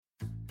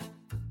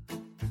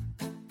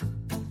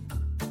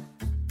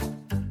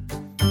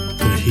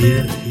here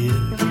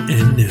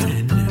and now.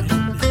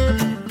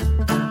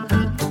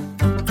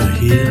 The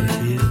here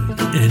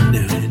and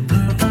now.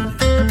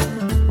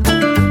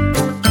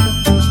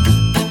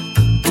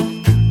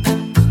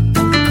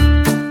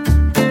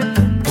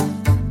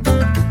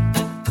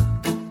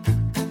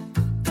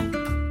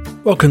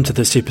 Welcome to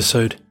this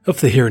episode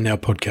of the Here and Now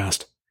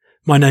podcast.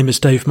 My name is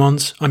Dave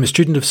Mons. I'm a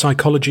student of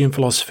psychology and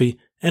philosophy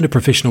and a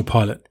professional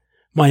pilot.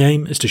 My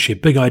aim is to share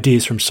big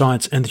ideas from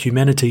science and the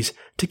humanities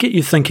to get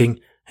you thinking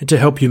and to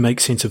help you make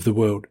sense of the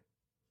world.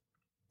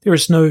 There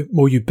is no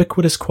more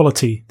ubiquitous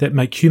quality that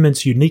make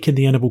humans unique in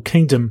the animal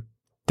kingdom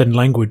than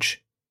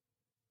language.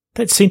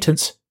 That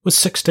sentence was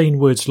 16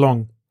 words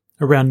long,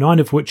 around 9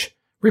 of which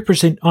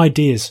represent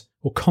ideas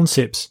or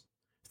concepts,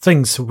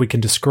 things that we can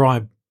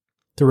describe.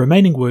 The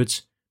remaining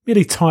words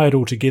merely tie it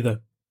all together.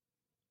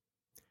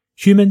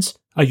 Humans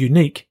are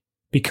unique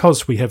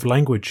because we have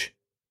language.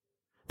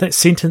 That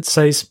sentence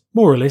says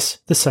more or less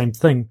the same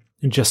thing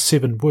in just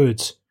 7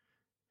 words.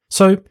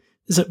 So,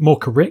 is it more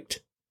correct?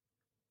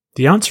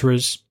 The answer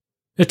is,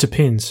 it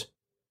depends.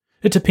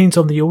 It depends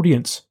on the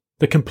audience,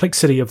 the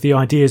complexity of the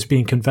ideas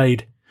being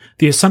conveyed,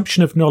 the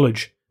assumption of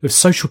knowledge, of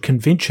social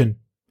convention,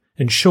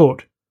 in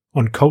short,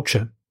 on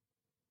culture.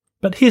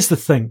 But here's the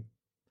thing.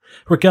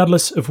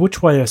 Regardless of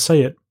which way I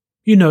say it,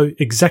 you know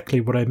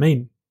exactly what I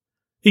mean.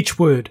 Each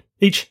word,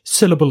 each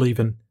syllable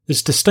even,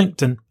 is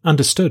distinct and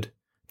understood,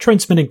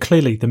 transmitting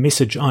clearly the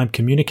message I am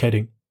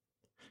communicating.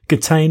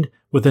 Contained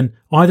within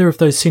either of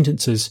those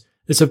sentences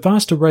is a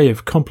vast array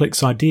of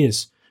complex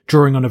ideas,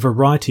 drawing on a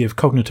variety of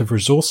cognitive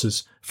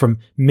resources, from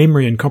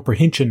memory and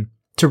comprehension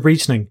to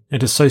reasoning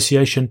and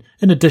association,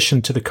 in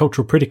addition to the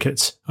cultural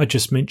predicates I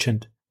just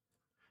mentioned.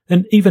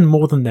 And even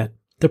more than that,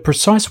 the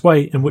precise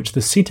way in which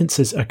the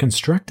sentences are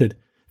constructed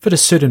fit a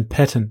certain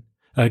pattern,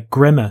 a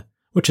grammar,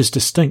 which is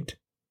distinct.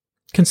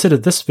 Consider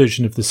this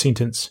version of the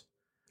sentence.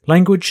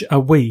 Language are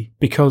we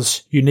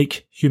because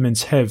unique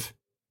humans have.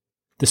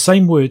 The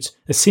same words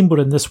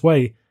assembled in this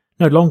way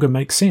no longer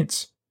make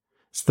sense.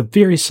 It's the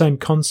very same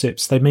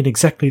concepts, they mean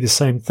exactly the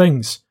same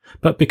things,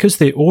 but because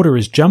their order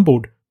is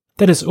jumbled,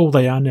 that is all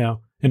they are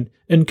now, an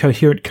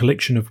incoherent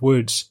collection of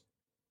words.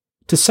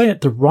 To say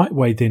it the right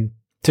way then,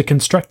 to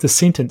construct the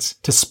sentence,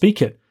 to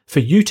speak it,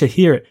 for you to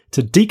hear it,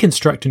 to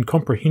deconstruct and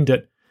comprehend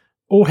it,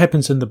 all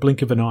happens in the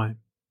blink of an eye.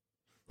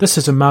 This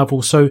is a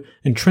marvel so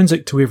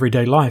intrinsic to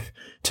everyday life,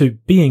 to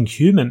being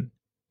human,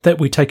 that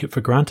we take it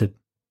for granted.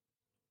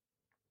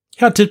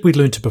 How did we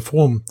learn to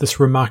perform this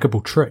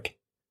remarkable trick?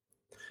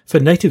 For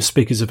native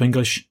speakers of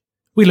English,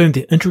 we learn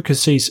the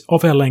intricacies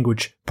of our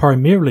language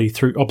primarily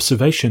through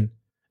observation,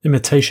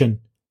 imitation,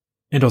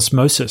 and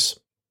osmosis.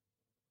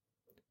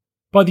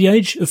 By the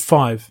age of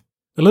 5,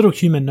 a little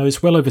human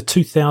knows well over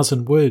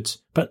 2,000 words,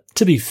 but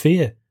to be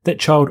fair, that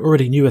child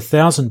already knew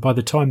 1,000 by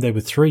the time they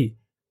were 3.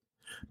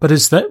 But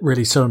is that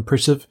really so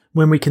impressive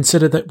when we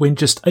consider that when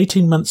just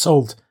 18 months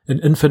old, an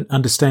infant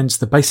understands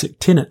the basic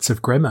tenets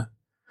of grammar?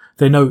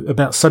 They know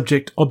about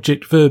subject,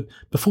 object, verb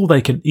before they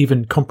can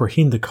even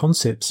comprehend the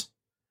concepts.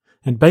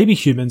 And baby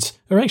humans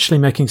are actually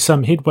making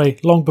some headway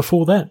long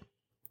before that.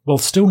 While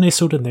still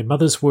nestled in their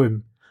mother's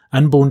womb,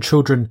 unborn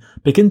children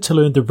begin to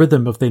learn the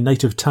rhythm of their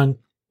native tongue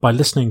by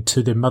listening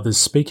to their mothers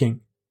speaking.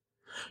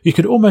 You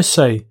could almost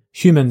say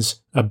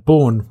humans are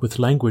born with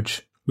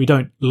language. We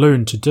don't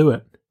learn to do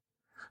it.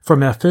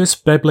 From our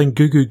first babbling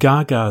goo-goo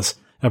gagas,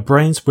 our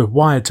brains were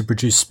wired to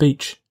produce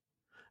speech.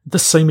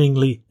 This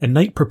seemingly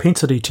innate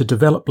propensity to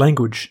develop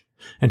language,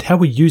 and how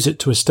we use it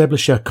to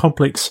establish our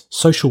complex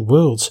social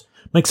worlds,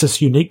 makes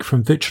us unique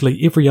from virtually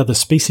every other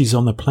species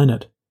on the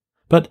planet.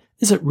 But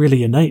is it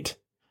really innate?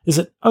 Is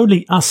it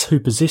only us who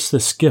possess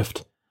this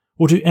gift?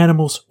 Or do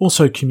animals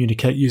also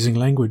communicate using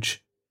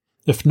language?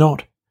 If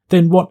not,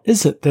 then what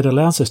is it that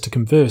allows us to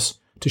converse,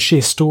 to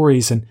share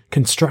stories and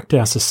construct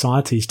our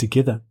societies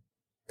together?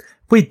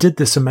 Where did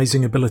this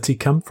amazing ability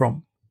come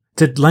from?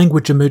 Did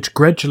language emerge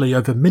gradually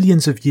over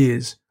millions of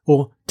years,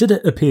 or did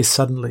it appear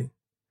suddenly?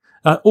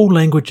 Are all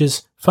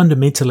languages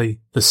fundamentally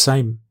the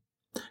same?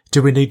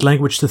 Do we need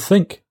language to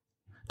think?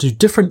 Do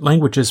different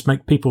languages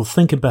make people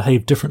think and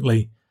behave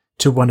differently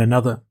to one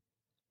another?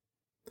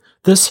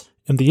 This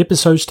and the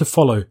episodes to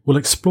follow will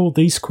explore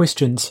these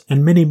questions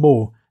and many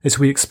more as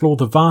we explore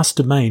the vast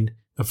domain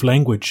of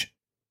language.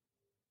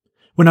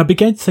 When I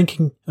began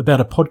thinking about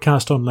a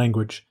podcast on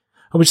language,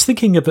 I was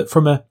thinking of it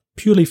from a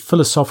purely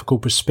philosophical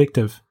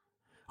perspective.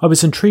 I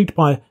was intrigued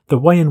by the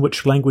way in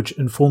which language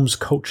informs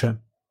culture.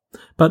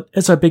 But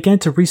as I began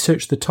to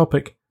research the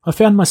topic, I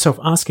found myself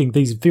asking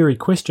these very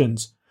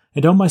questions,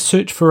 and on my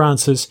search for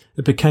answers,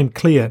 it became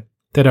clear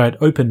that I had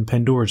opened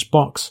Pandora's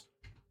box.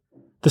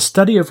 The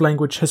study of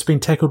language has been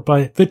tackled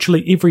by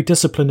virtually every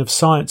discipline of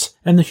science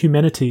and the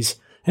humanities,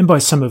 and by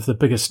some of the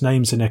biggest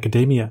names in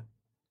academia.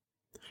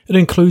 It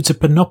includes a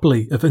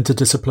panoply of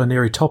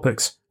interdisciplinary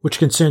topics, which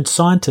concern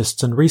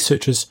scientists and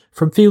researchers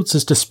from fields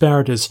as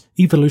disparate as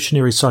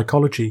evolutionary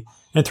psychology,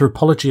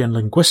 anthropology and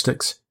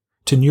linguistics,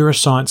 to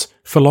neuroscience,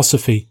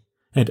 philosophy,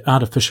 and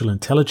artificial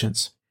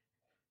intelligence.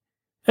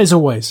 As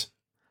always,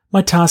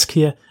 my task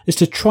here is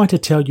to try to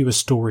tell you a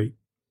story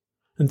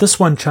and this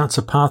one charts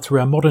a path through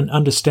our modern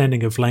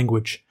understanding of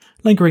language,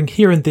 lingering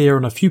here and there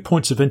on a few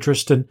points of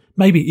interest and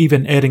maybe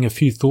even adding a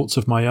few thoughts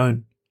of my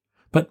own.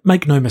 But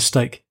make no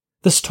mistake,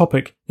 this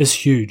topic is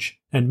huge,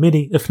 and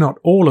many, if not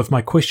all, of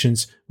my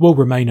questions will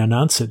remain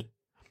unanswered.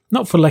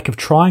 Not for lack of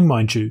trying,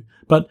 mind you,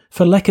 but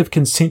for lack of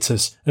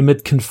consensus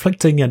amid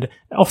conflicting and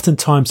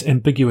oftentimes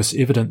ambiguous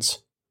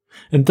evidence.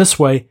 In this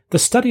way, the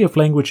study of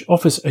language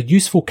offers a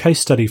useful case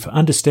study for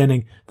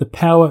understanding the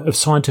power of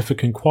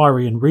scientific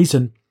inquiry and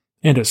reason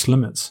and its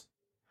limits.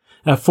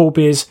 Our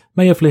forebears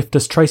may have left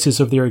us traces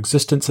of their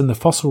existence in the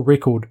fossil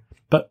record,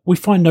 but we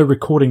find no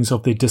recordings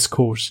of their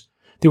discourse.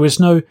 There was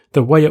no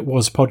The Way It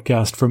Was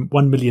podcast from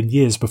 1 million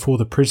years before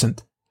the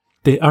present.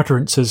 Their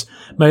utterances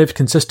may have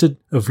consisted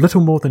of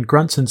little more than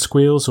grunts and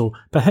squeals, or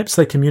perhaps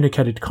they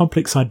communicated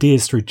complex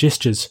ideas through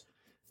gestures.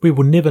 We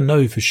will never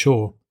know for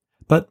sure,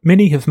 but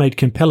many have made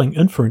compelling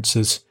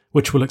inferences,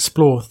 which we'll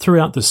explore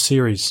throughout this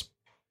series.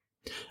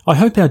 I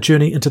hope our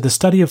journey into the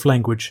study of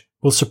language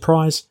will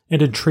surprise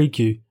and intrigue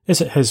you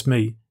as it has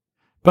me,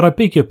 but I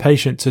beg your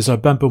patience as I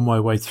bumble my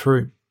way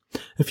through.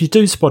 If you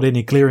do spot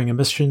any glaring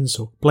omissions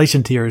or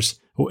blatant errors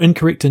or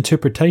incorrect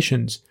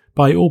interpretations,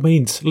 by all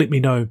means let me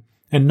know,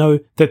 and know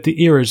that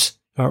the errors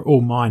are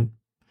all mine.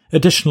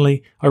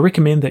 Additionally, I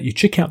recommend that you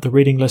check out the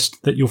reading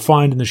list that you'll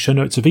find in the show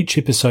notes of each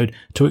episode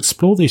to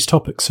explore these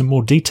topics in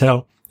more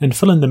detail and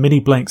fill in the many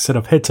blanks that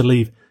I've had to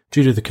leave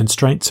due to the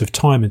constraints of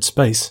time and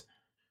space.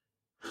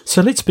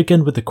 So let's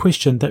begin with the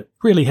question that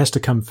really has to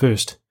come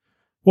first.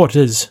 What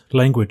is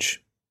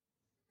language?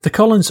 The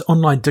Collins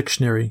Online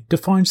Dictionary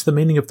defines the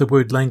meaning of the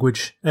word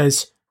language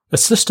as a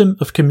system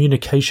of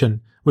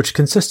communication which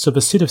consists of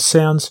a set of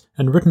sounds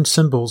and written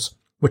symbols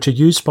which are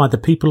used by the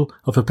people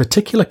of a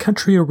particular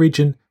country or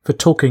region for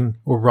talking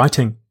or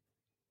writing.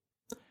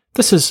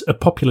 This is a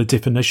popular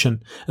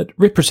definition. It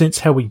represents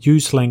how we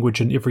use language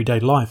in everyday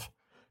life,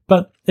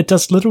 but it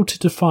does little to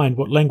define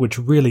what language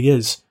really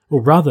is,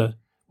 or rather,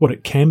 what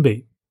it can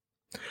be.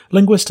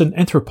 Linguist and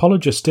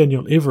anthropologist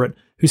Daniel Everett,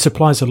 who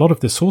supplies a lot of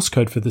the source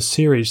code for this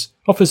series,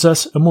 offers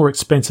us a more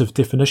expansive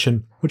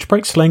definition which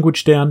breaks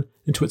language down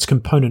into its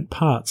component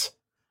parts.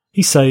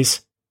 He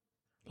says,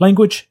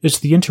 language is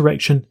the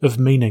interaction of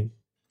meaning.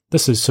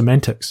 This is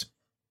semantics.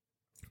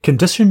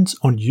 Conditions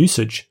on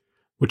usage,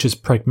 which is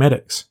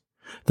pragmatics.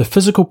 The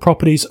physical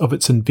properties of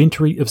its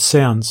inventory of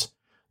sounds.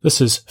 This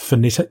is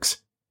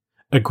phonetics.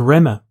 A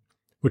grammar,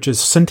 which is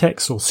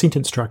syntax or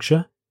sentence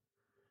structure.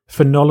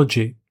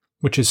 Phonology,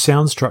 which is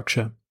sound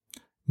structure.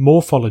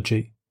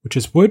 Morphology, which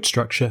is word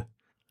structure.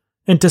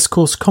 And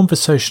discourse,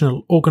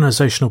 conversational,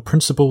 organizational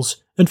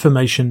principles,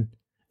 information,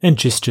 and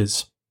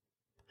gestures.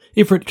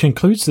 Everett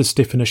concludes this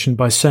definition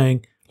by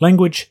saying,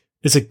 language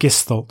is a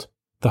gestalt.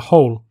 The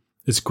whole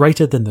is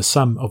greater than the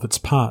sum of its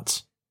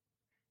parts.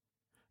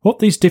 What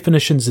these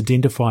definitions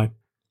identify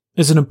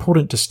is an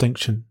important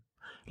distinction.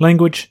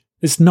 Language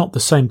is not the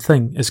same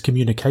thing as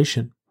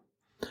communication.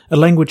 A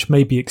language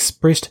may be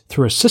expressed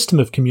through a system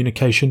of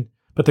communication,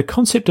 but the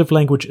concept of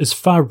language is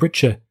far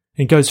richer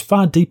and goes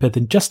far deeper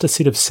than just a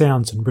set of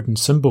sounds and written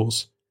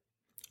symbols.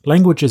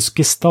 Language's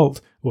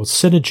gestalt, or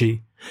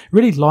synergy,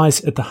 really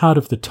lies at the heart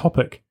of the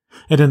topic,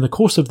 and in the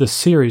course of this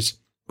series,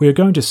 we are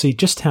going to see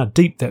just how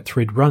deep that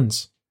thread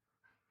runs.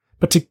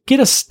 But to get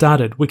us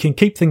started, we can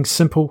keep things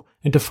simple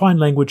and define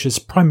language as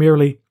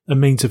primarily a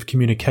means of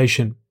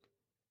communication.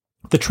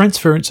 The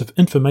transference of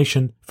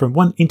information from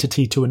one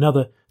entity to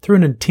another through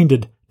an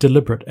intended,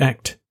 deliberate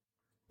act.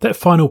 That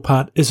final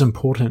part is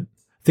important.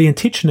 The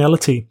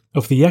intentionality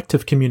of the act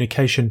of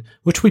communication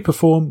which we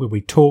perform when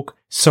we talk,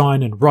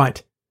 sign and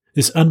write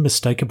is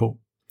unmistakable.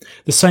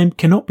 The same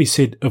cannot be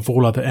said of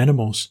all other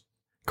animals.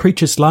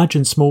 Creatures large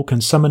and small can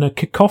summon a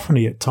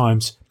cacophony at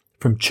times,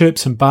 from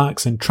chirps and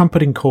barks and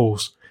trumpeting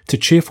calls, to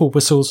cheerful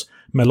whistles,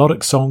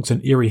 melodic songs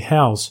and eerie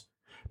howls.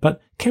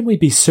 But can we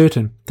be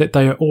certain that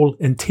they are all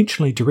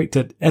intentionally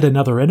directed at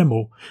another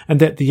animal, and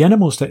that the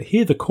animals that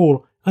hear the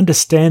call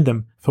understand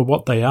them for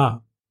what they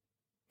are?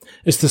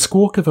 Is the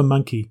squawk of a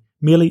monkey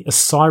merely a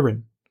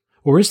siren,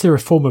 or is there a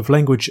form of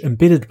language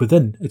embedded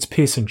within its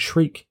piercing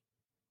shriek?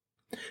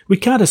 We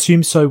can't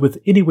assume so with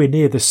anywhere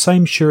near the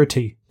same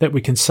surety that we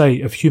can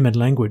say of human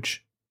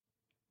language.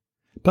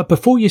 But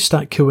before you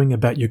start cooing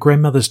about your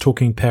grandmother's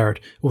talking parrot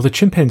or the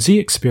chimpanzee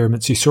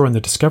experiments you saw on the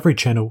Discovery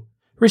Channel,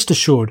 rest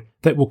assured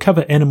that we'll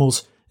cover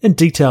animals in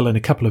detail in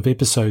a couple of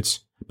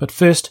episodes. But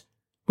first,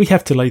 we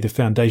have to lay the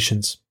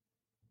foundations.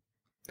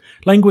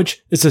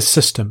 Language is a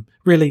system,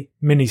 really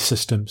many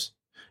systems.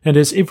 And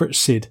as Everett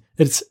said,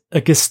 it's a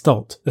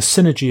gestalt, a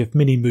synergy of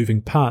many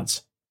moving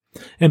parts.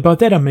 And by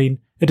that I mean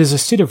it is a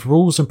set of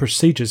rules and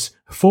procedures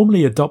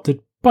formally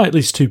adopted by at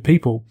least two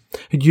people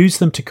who use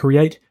them to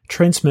create,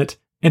 transmit,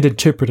 and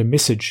interpret a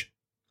message.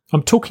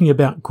 I'm talking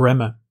about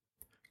grammar.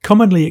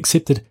 Commonly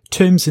accepted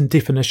terms and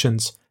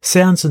definitions,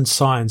 sounds and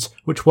signs,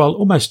 which while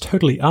almost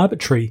totally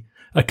arbitrary,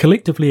 are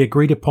collectively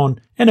agreed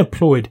upon and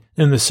employed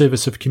in the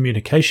service of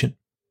communication.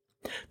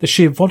 The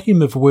sheer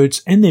volume of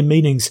words and their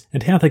meanings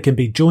and how they can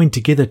be joined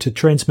together to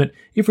transmit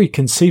every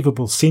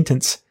conceivable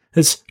sentence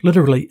is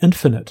literally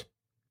infinite.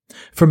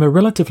 From a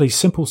relatively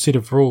simple set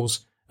of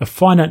rules, a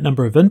finite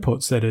number of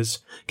inputs, that is,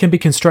 can be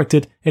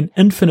constructed an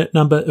infinite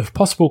number of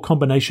possible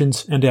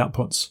combinations and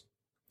outputs.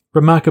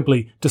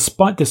 Remarkably,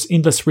 despite this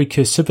endless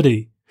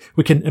recursivity,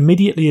 we can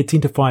immediately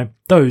identify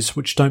those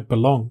which don't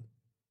belong.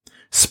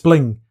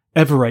 Spling,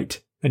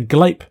 aberrate, and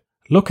glape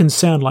look and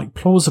sound like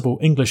plausible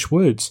English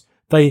words.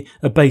 They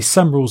obey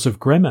some rules of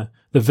grammar.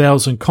 The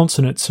vowels and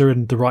consonants are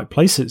in the right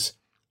places.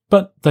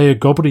 But they are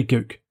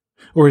gobbledygook,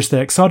 or as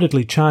they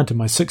excitedly chant in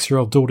my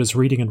 6-year-old daughter's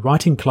reading and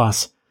writing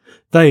class,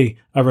 they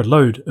are a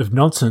load of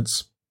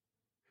nonsense.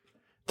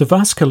 The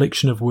vast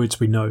collection of words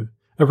we know,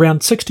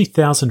 around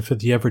 60,000 for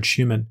the average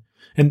human,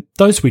 and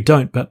those we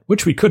don't, but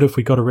which we could if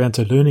we got around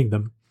to learning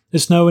them,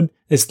 is known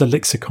as the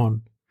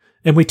lexicon,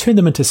 and we turn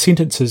them into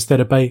sentences that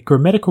obey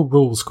grammatical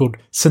rules called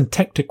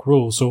syntactic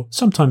rules, or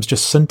sometimes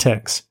just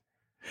syntax.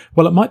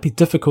 While it might be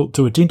difficult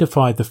to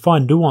identify the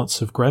fine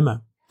nuance of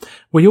grammar,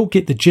 we all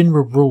get the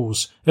general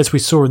rules, as we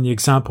saw in the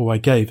example I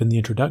gave in the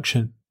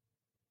introduction.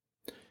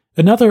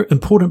 Another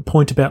important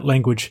point about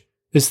language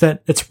is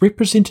that its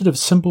representative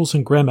symbols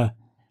and grammar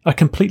are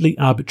completely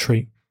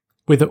arbitrary,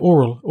 whether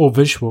oral or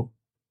visual.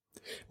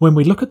 When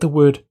we look at the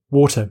word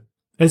water,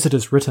 as it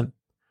is written,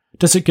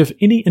 does it give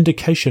any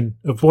indication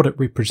of what it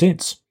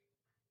represents?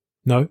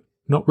 No,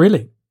 not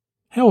really.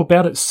 How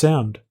about its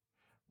sound?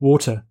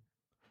 Water.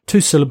 2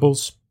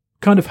 syllables,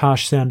 kind of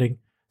harsh sounding.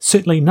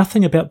 Certainly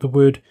nothing about the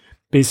word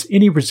bears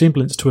any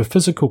resemblance to a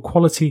physical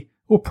quality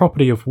or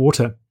property of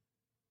water.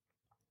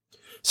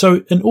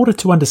 So, in order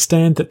to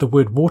understand that the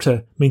word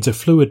water means a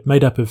fluid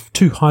made up of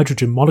 2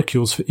 hydrogen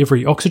molecules for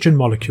every oxygen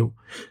molecule,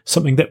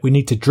 something that we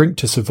need to drink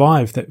to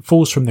survive, that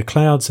falls from the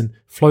clouds and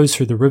flows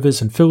through the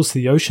rivers and fills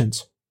the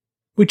oceans,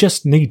 we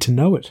just need to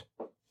know it.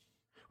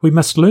 We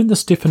must learn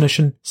this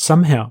definition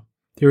somehow.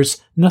 There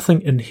is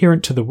nothing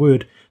inherent to the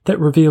word that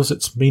reveals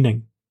its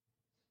meaning.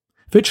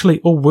 Virtually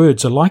all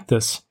words are like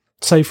this,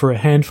 save for a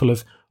handful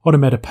of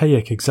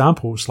onomatopoeic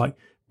examples like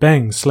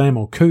bang, slam,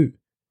 or coo.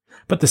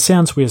 But the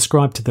sounds we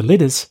ascribe to the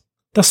letters,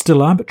 they're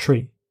still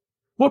arbitrary.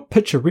 What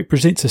picture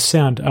represents a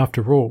sound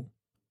after all?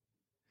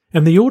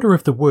 And the order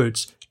of the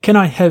words, can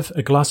I have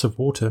a glass of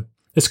water,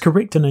 is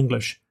correct in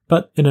English,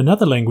 but in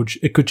another language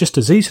it could just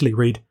as easily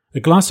read, a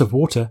glass of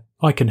water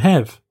I can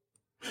have.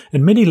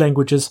 In many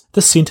languages,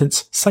 this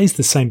sentence says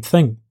the same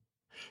thing.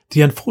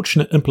 The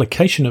unfortunate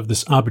implication of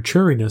this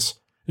arbitrariness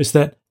is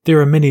that there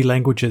are many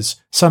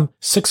languages, some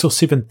 6,000 or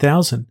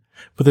 7,000,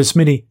 with as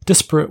many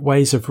disparate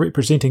ways of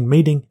representing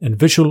meaning in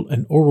visual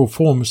and oral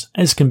forms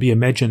as can be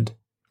imagined.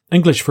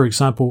 English, for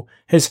example,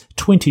 has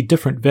 20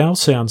 different vowel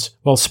sounds,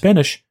 while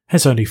Spanish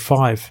has only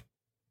 5.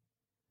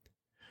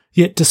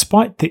 Yet,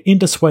 despite the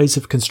endless ways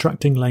of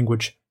constructing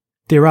language,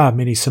 there are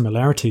many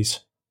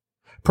similarities.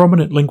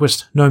 Prominent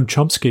linguist Noam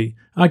Chomsky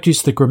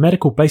argues the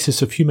grammatical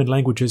basis of human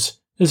languages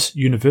is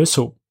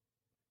universal.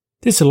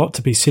 There's a lot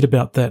to be said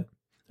about that.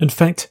 In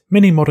fact,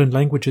 many modern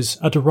languages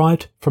are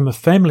derived from a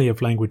family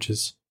of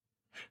languages.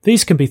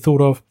 These can be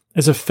thought of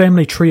as a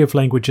family tree of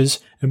languages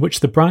in which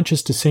the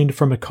branches descend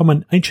from a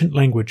common ancient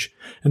language,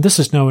 and this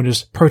is known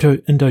as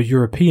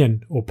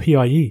Proto-Indo-European, or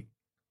PIE.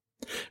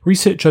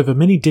 Research over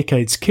many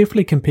decades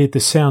carefully compared the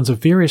sounds of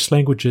various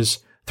languages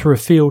through a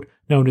field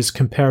known as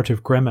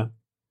comparative grammar.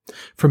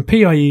 From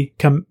PIE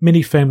come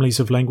many families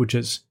of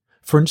languages.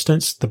 For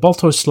instance, the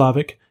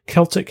Balto-Slavic,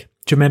 Celtic,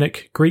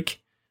 Germanic,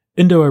 Greek,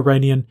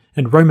 Indo-Iranian,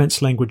 and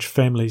Romance language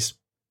families.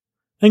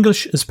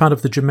 English is part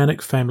of the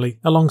Germanic family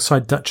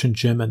alongside Dutch and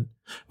German,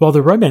 while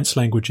the Romance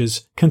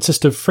languages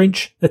consist of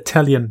French,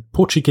 Italian,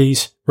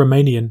 Portuguese,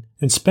 Romanian,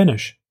 and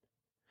Spanish.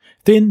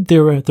 Then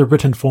there are the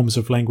written forms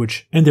of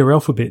language and their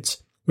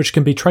alphabets, which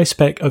can be traced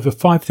back over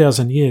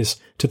 5,000 years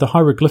to the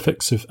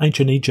hieroglyphics of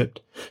ancient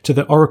Egypt, to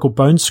the oracle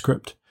bone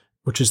script,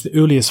 which is the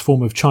earliest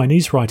form of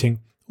Chinese writing,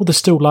 or the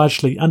still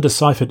largely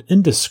undeciphered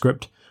Indus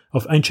script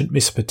of ancient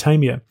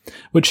Mesopotamia,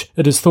 which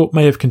it is thought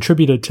may have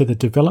contributed to the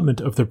development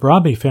of the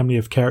Brahmi family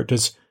of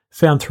characters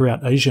found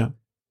throughout Asia.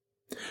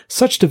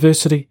 Such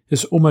diversity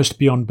is almost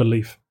beyond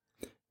belief.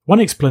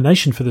 One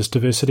explanation for this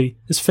diversity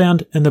is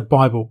found in the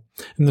Bible,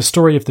 in the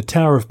story of the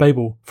Tower of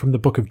Babel from the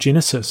book of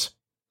Genesis.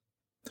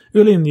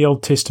 Early in the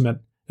Old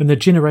Testament, in the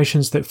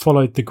generations that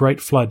followed the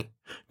Great Flood,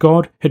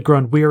 God had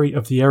grown weary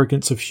of the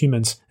arrogance of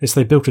humans as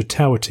they built a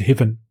tower to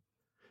heaven.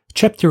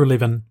 Chapter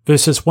 11,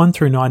 verses 1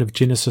 through 9 of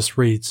Genesis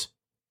reads,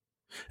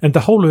 "And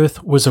the whole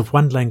earth was of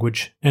one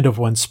language and of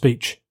one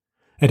speech.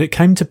 And it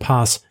came to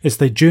pass, as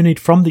they journeyed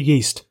from the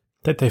east,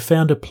 that they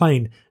found a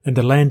plain in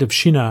the land of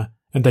Shinar,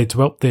 and they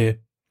dwelt there.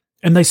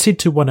 And they said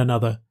to one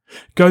another,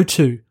 Go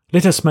to,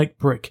 let us make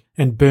brick,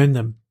 and burn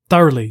them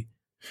thoroughly.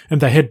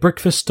 And they had brick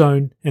for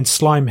stone, and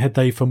slime had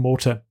they for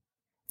mortar.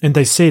 And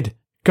they said,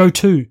 Go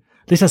to,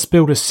 let us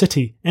build a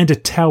city and a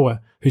tower,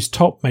 whose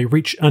top may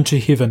reach unto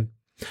heaven.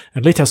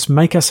 And let us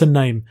make us a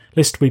name,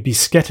 lest we be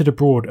scattered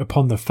abroad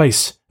upon the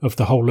face of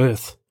the whole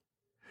earth.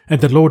 And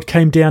the Lord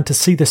came down to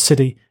see the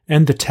city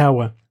and the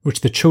tower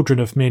which the children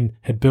of men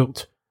had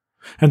built.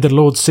 And the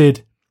Lord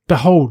said,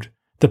 Behold,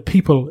 the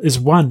people is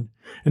one,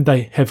 and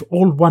they have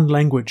all one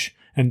language,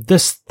 and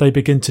this they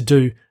begin to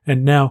do,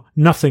 and now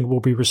nothing will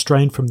be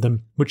restrained from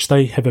them which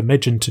they have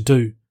imagined to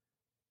do.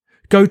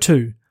 Go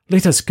to,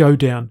 let us go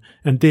down,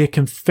 and there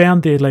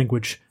confound their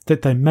language,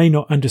 that they may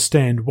not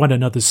understand one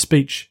another's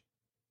speech.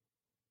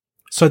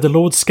 So the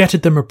Lord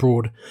scattered them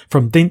abroad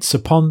from thence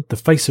upon the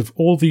face of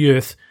all the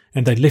earth,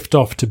 and they left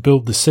off to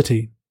build the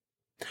city.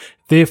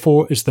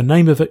 Therefore is the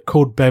name of it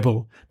called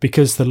Babel,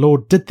 because the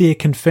Lord did there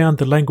confound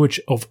the language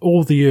of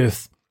all the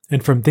earth,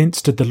 and from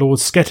thence did the Lord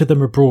scatter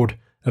them abroad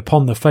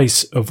upon the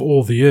face of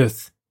all the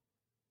earth.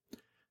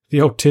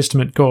 The Old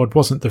Testament God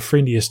wasn't the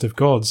friendliest of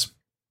gods.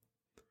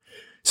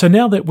 So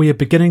now that we are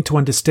beginning to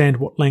understand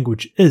what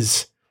language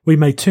is, we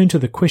may turn to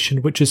the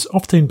question which has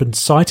often been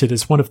cited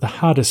as one of the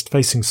hardest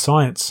facing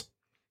science.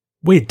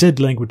 Where did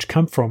language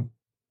come from?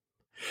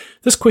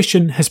 This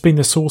question has been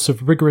the source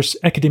of rigorous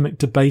academic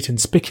debate and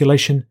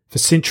speculation for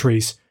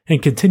centuries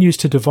and continues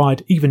to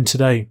divide even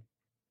today.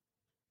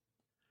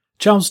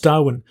 Charles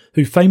Darwin,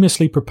 who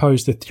famously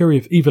proposed the theory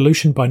of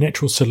evolution by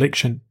natural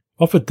selection,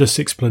 offered this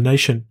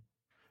explanation.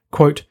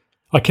 Quote,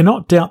 I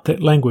cannot doubt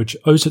that language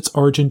owes its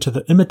origin to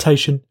the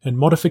imitation and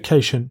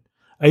modification,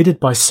 aided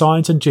by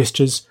signs and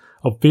gestures,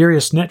 of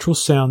various natural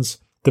sounds,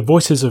 the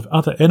voices of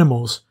other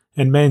animals,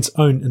 and man's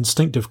own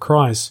instinctive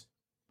cries.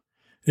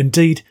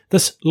 Indeed,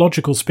 this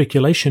logical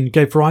speculation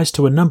gave rise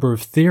to a number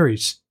of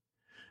theories.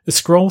 A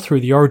scroll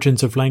through the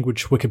Origins of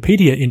Language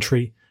Wikipedia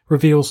entry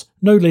reveals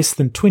no less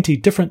than 20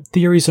 different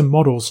theories and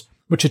models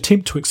which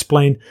attempt to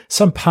explain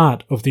some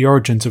part of the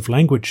origins of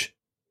language.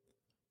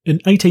 In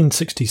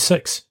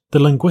 1866, the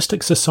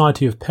Linguistic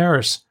Society of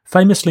Paris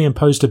famously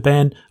imposed a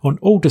ban on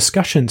all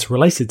discussions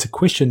related to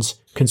questions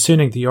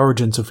concerning the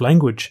origins of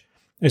language,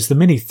 as the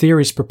many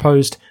theories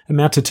proposed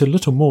amounted to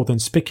little more than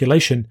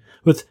speculation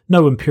with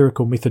no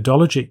empirical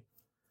methodology.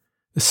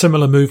 A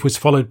similar move was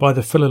followed by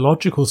the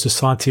Philological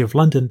Society of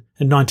London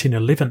in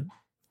 1911.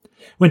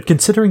 When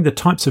considering the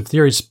types of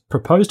theories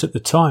proposed at the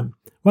time,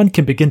 one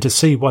can begin to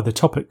see why the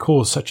topic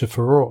caused such a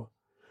furore.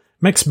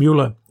 Max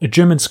Müller, a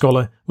German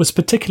scholar, was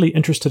particularly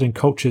interested in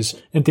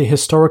cultures and their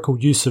historical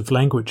use of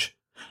language,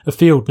 a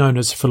field known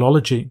as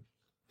philology.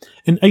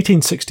 In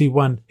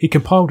 1861, he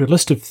compiled a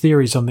list of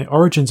theories on the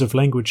origins of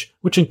language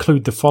which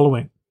include the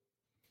following.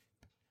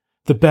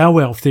 The Bow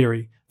Wow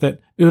theory, that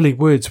early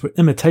words were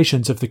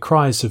imitations of the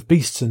cries of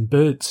beasts and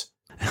birds.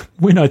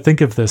 When I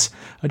think of this,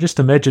 I just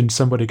imagine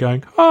somebody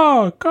going,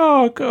 oh,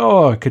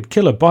 I could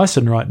kill a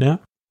bison right now.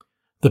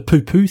 The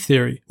poo-poo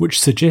theory, which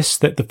suggests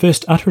that the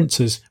first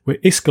utterances were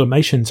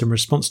exclamations in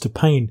response to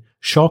pain,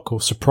 shock or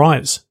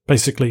surprise,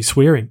 basically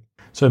swearing.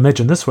 So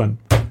imagine this one.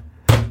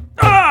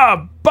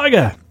 Ah,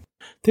 bugger!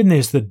 Then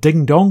there's the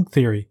ding-dong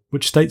theory,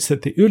 which states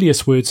that the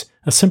earliest words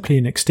are simply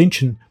an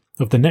extension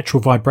of the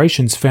natural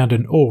vibrations found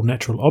in all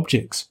natural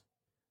objects.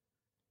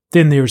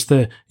 Then there is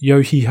the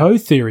yo-he-ho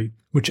theory,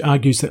 which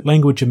argues that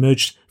language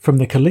emerged from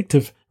the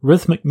collective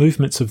rhythmic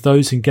movements of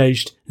those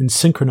engaged in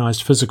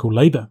synchronized physical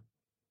labor.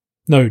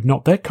 No,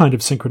 not that kind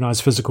of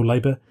synchronized physical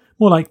labor,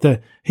 more like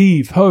the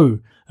heave-ho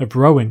of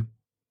rowing.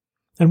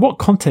 In what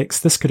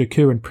context this could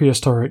occur in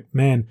prehistoric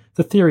man,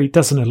 the theory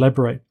doesn't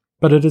elaborate,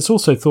 but it is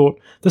also thought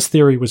this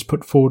theory was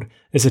put forward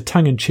as a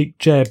tongue-in-cheek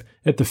jab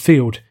at the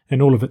field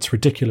and all of its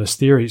ridiculous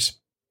theories.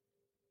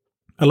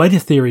 A later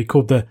theory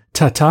called the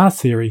ta-ta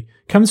theory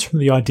comes from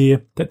the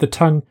idea that the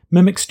tongue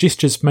mimics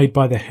gestures made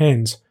by the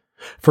hands.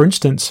 For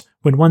instance,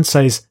 when one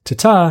says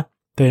ta-ta,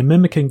 they are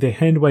mimicking their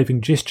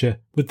hand-waving gesture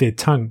with their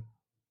tongue.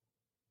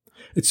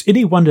 It's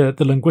any wonder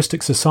the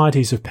linguistic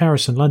societies of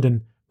Paris and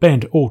London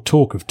banned all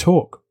talk of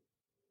talk.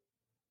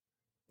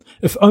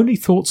 If only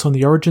thoughts on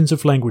the origins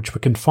of language were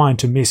confined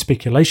to mere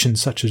speculation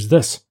such as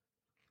this.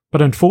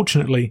 But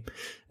unfortunately,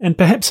 and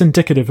perhaps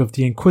indicative of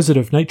the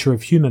inquisitive nature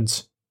of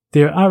humans,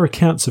 there are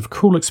accounts of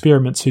cruel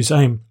experiments whose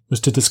aim was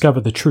to discover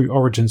the true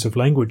origins of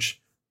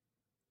language.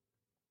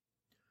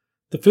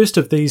 The first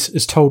of these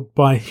is told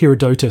by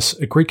Herodotus,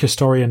 a Greek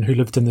historian who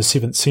lived in the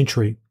 7th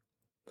century.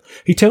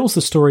 He tells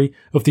the story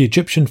of the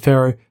Egyptian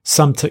pharaoh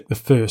Psamtik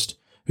I,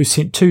 who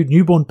sent 2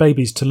 newborn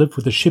babies to live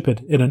with a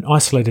shepherd in an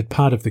isolated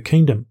part of the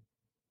kingdom.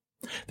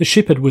 The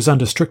shepherd was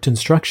under strict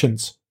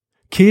instructions: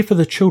 care for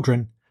the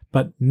children,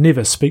 but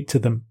never speak to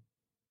them.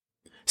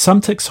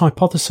 Psamtik's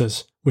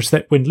hypothesis was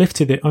that when left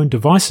to their own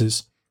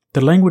devices,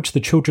 the language the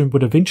children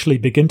would eventually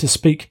begin to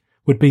speak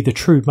would be the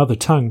true mother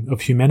tongue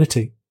of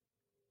humanity.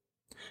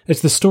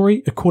 As the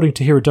story, according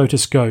to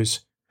Herodotus,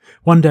 goes,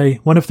 one day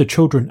one of the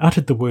children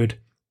uttered the word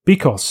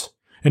Bikos,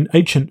 an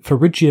ancient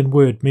Phrygian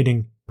word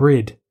meaning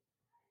bread.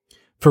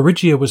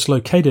 Phrygia was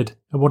located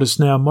in what is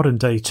now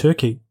modern-day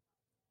Turkey.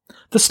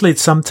 This led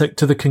Psamtik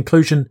to the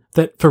conclusion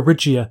that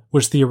Phrygia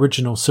was the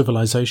original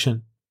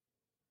civilization.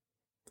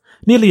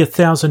 Nearly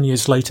 1,000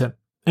 years later,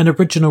 an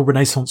original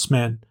Renaissance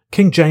man,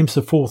 King James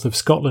IV of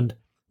Scotland,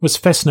 was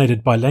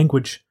fascinated by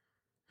language.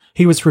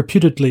 He was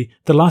reputedly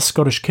the last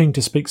Scottish king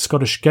to speak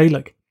Scottish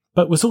Gaelic,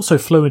 but was also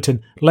fluent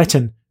in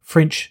Latin,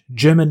 French,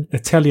 German,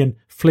 Italian,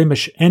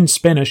 Flemish and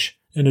Spanish,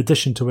 in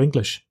addition to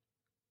English.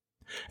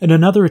 In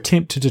another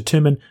attempt to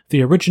determine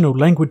the original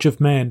language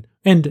of man,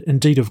 and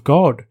indeed of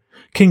God,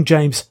 King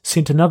James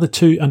sent another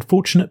 2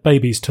 unfortunate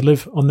babies to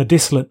live on the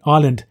desolate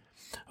island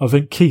of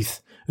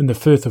Inkeith in the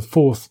Firth of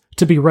Forth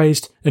to be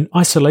raised in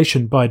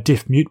isolation by a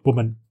deaf-mute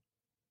woman.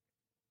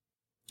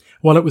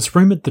 While it was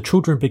rumoured the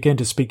children began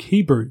to speak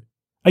Hebrew,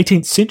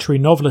 18th century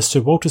novelist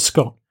Sir Walter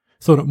Scott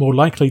thought it more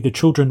likely the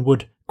children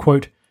would,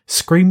 quote,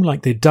 scream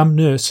like their dumb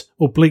nurse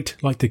or bleat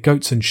like the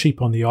goats and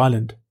sheep on the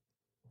island.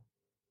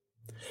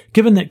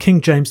 Given that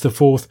King James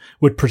IV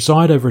would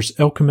preside over his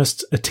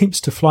alchemist's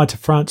attempts to fly to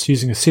France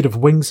using a set of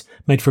wings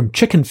made from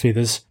chicken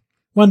feathers,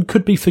 one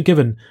could be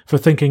forgiven for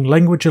thinking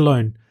language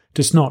alone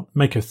does not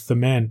maketh the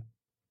man.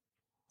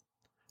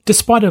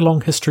 Despite a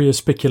long history of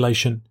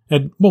speculation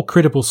and more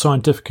credible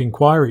scientific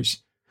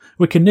inquiries,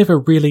 we can never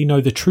really know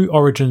the true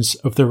origins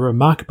of the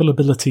remarkable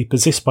ability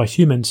possessed by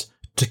humans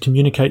to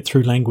communicate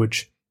through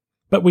language.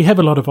 But we have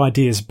a lot of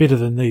ideas better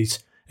than these,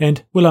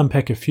 and we'll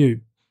unpack a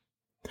few.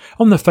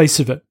 On the face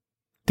of it,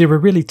 there are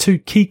really 2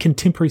 key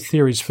contemporary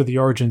theories for the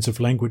origins of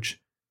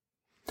language.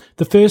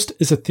 The first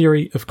is a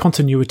theory of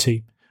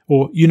continuity,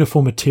 or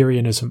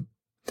uniformitarianism.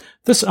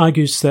 This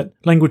argues that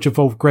language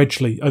evolved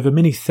gradually over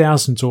many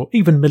thousands or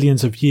even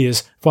millions of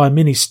years via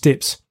many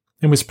steps,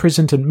 and was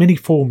present in many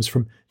forms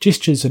from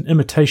gestures and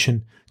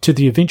imitation to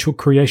the eventual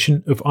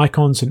creation of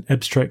icons and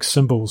abstract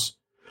symbols.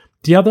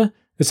 The other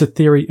is a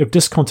theory of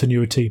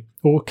discontinuity,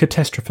 or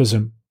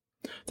catastrophism.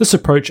 This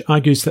approach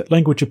argues that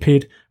language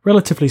appeared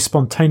relatively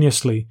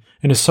spontaneously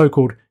in a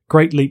so-called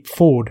Great Leap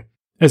Forward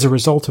as a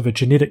result of a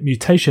genetic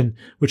mutation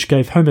which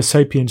gave Homo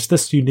sapiens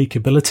this unique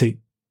ability.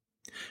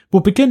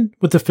 We'll begin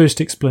with the first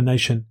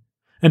explanation,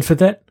 and for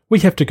that we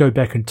have to go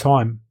back in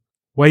time,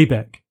 way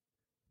back.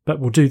 But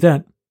we'll do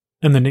that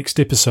in the next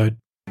episode.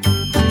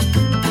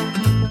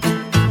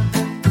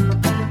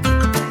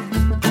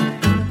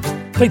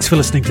 Thanks for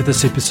listening to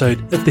this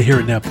episode of the Here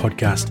and Now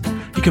podcast.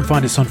 You can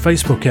find us on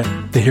Facebook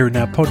at the Here and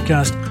Now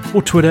podcast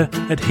or Twitter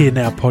at Here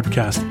Now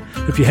Podcast.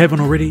 If you haven't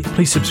already,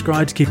 please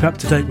subscribe to keep up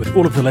to date with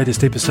all of the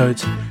latest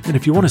episodes. And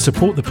if you want to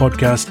support the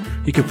podcast,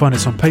 you can find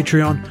us on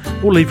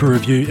Patreon or leave a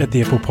review at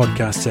the Apple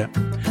Podcasts app.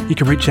 You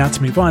can reach out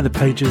to me via the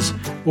pages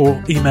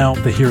or email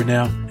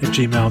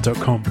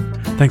thehereandnow@gmail.com.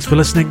 Thanks for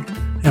listening,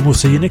 and we'll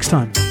see you next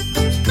time.